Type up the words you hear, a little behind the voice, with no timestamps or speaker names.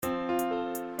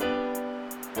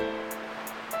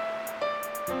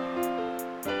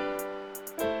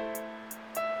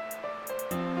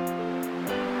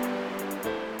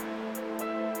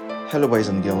Hello, boys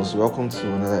and girls. Welcome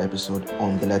to another episode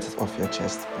on the Let It Off Your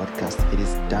Chest podcast. It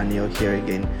is Daniel here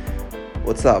again.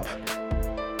 What's up?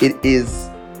 It is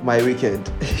my weekend.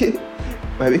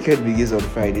 My weekend begins on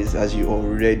Fridays, as you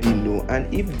already know.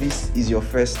 And if this is your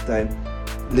first time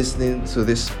listening to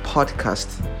this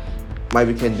podcast, my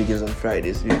weekend begins on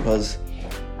Fridays because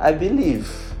I believe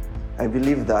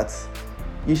that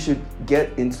you should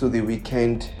get into the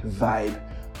weekend vibe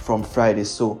from Friday.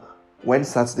 So when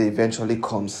Saturday eventually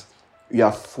comes, you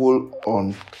are full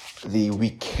on the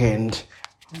weekend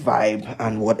vibe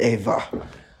and whatever.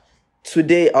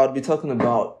 Today, I'll be talking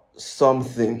about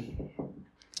something.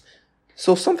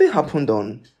 So something happened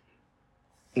on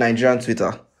Nigerian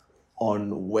Twitter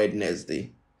on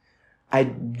Wednesday. I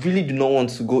really do not want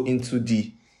to go into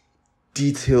the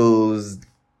details,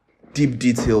 deep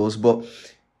details, but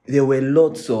there were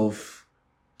lots of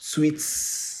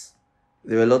tweets,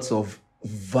 there were lots of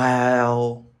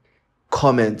vile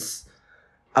comments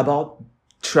about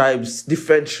tribes,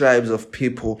 different tribes of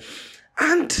people.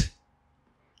 And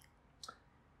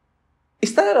it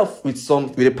started off with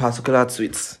a particular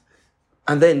tweet.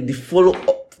 And then the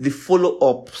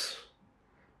follow-ups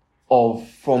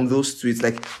from those tweets,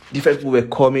 like different people were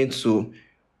coming to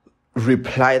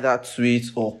reply that tweet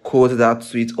or quote that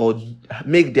tweet or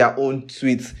make their own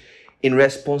tweet in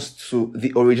response to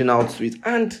the original tweet.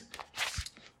 And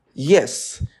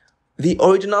yes, the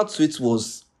original tweet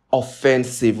was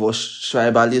offensive, was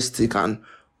tribalistic and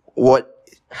what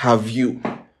have you.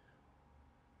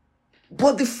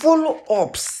 But the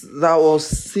follow-ups that was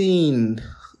seen,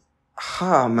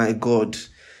 my God.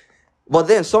 But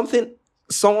then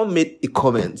someone made a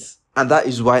comment, and that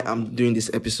is why I'm doing this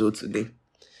episode today.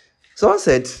 Someone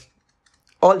said,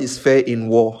 all is fair in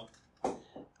war.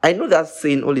 I know that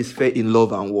saying, all is fair in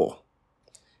love and war.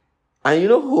 And you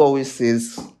know who always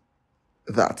says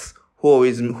that?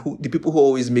 The people who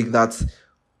always make that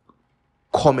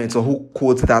comment or who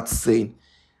quote that saying,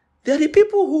 they are the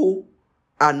people who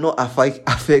are not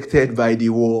affected by the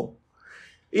war.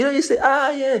 You know, you say,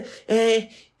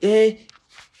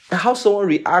 how someone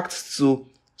reacts to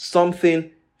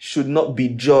something should not be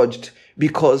judged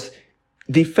because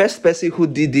the first person who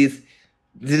did this,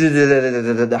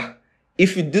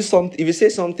 if you say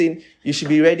something, you should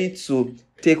be ready to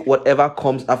take whatever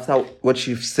comes after what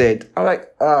you've said. I'm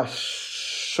like,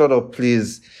 shut up,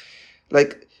 please.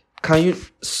 Like, can you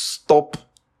stop?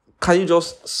 Can you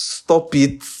just stop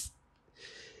it?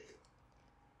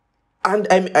 And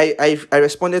I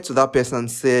responded to that person and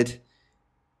said,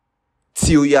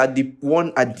 till you are the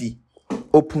one at the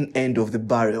open end of the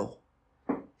barrel.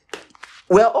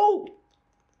 We're all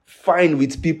fine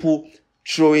with people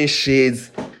throwing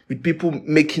shades, with people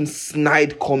making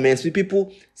snide comments, with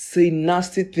people saying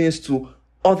nasty things to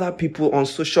other people on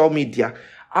social media.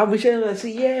 I'll be sharing and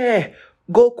say, yeah,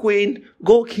 go queen,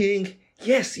 go king.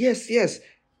 Yes.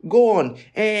 Go on.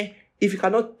 If you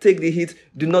cannot take the heat,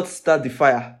 do not start the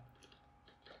fire.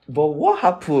 But what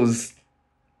happens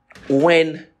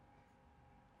when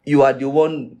you are the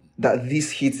one that this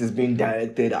heat is being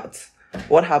directed at?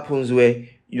 What happens where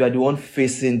you are the one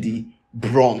facing the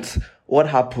brunt? What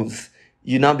happens?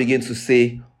 You now begin to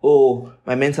say, oh,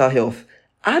 my mental health.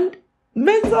 And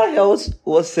mental health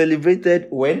was celebrated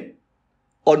when?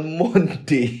 On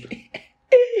Monday.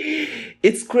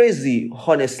 It's crazy,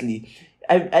 honestly.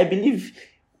 I believe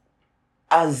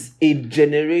as a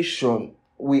generation,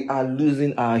 we are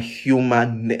losing our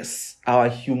humanness, our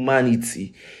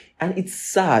humanity. And it's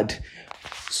sad.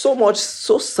 So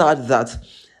sad that,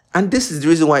 and this is the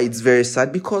reason why it's very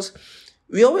sad, because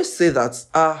we always say that,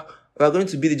 we are going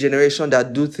to be the generation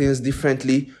that do things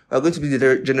differently. We are going to be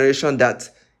the generation that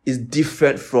is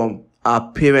different from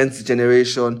our parents'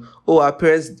 generation. Oh, our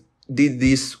parents did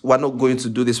this. We're not going to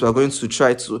do this. We're going to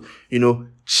try to,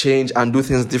 change and do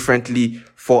things differently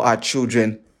for our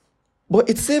children. But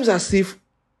it seems as if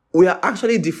we are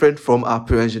actually different from our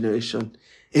parents' generation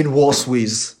in worse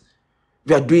ways.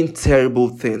 We are doing terrible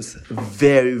things,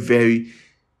 very, very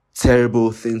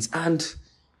terrible things. And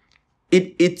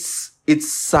it's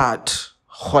sad,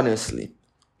 honestly.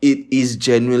 It is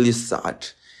genuinely sad.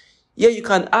 Yeah, you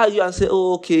can argue and say,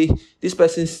 oh, okay, this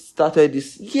person started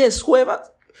this. Yes, whoever.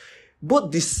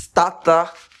 Both the starter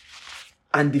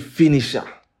and the finisher,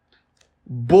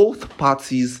 both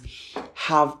parties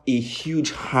have a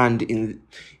huge hand in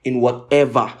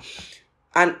whatever.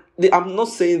 And I'm not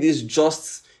saying this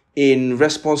just in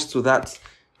response to that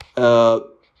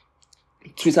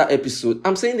Twitter episode.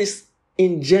 I'm saying this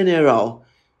in general.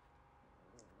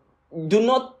 Do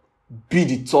not be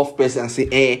the tough person and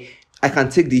say, I can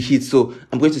take the heat, so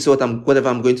I'm going to say whatever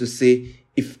I'm going to say.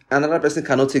 If another person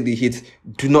cannot take the heat,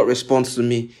 do not respond to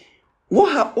me.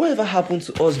 whatever happened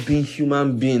to us being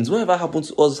human beings? Whatever happened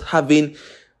to us having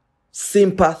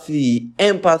sympathy,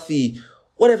 empathy?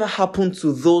 Whatever happened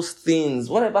to those things?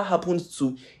 Whatever happened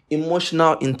to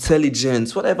emotional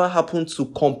intelligence? Whatever happened to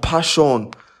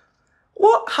compassion?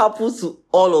 What happened to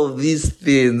all of these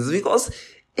things? Because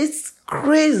it's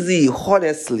crazy,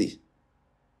 honestly.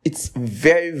 It's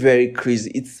very, very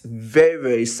crazy. It's very,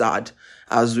 very sad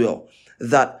as well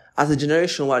that as a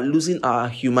generation, we're losing our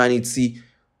humanity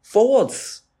for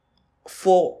what?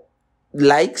 For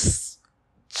likes,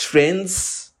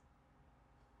 trends,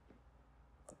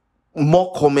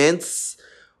 more comments,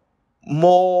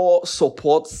 more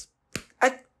support.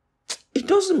 It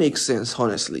doesn't make sense,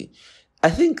 honestly. I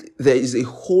think there is a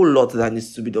whole lot that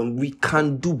needs to be done. We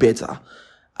can do better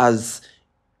as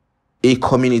a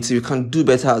community. We can do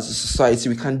better as a society.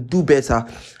 We can do better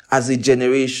as a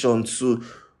generation to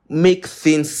make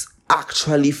things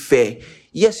actually fair.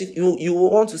 Yes, you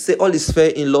want to say all is fair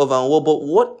in love and war, but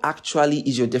what actually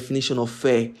is your definition of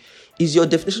fair? Is your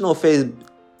definition of fair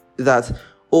that,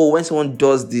 oh, when someone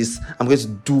does this, I'm going to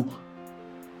do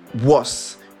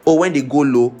worse? Or when they go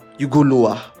low, you go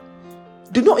lower?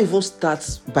 Do not even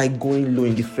start by going low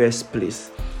in the first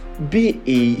place. Be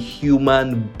a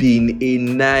human being, a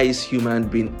nice human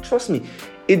being. Trust me,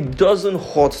 it doesn't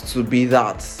hurt to be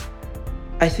that.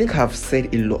 I think I've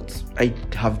said a lot. I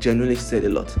have genuinely said a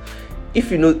lot. If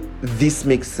you know this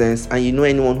makes sense and you know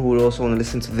anyone who will also want to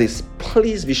listen to this,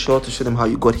 please be sure to show them how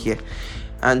you got here.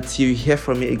 Until you hear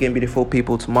from me again, beautiful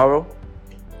people, tomorrow.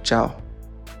 Ciao.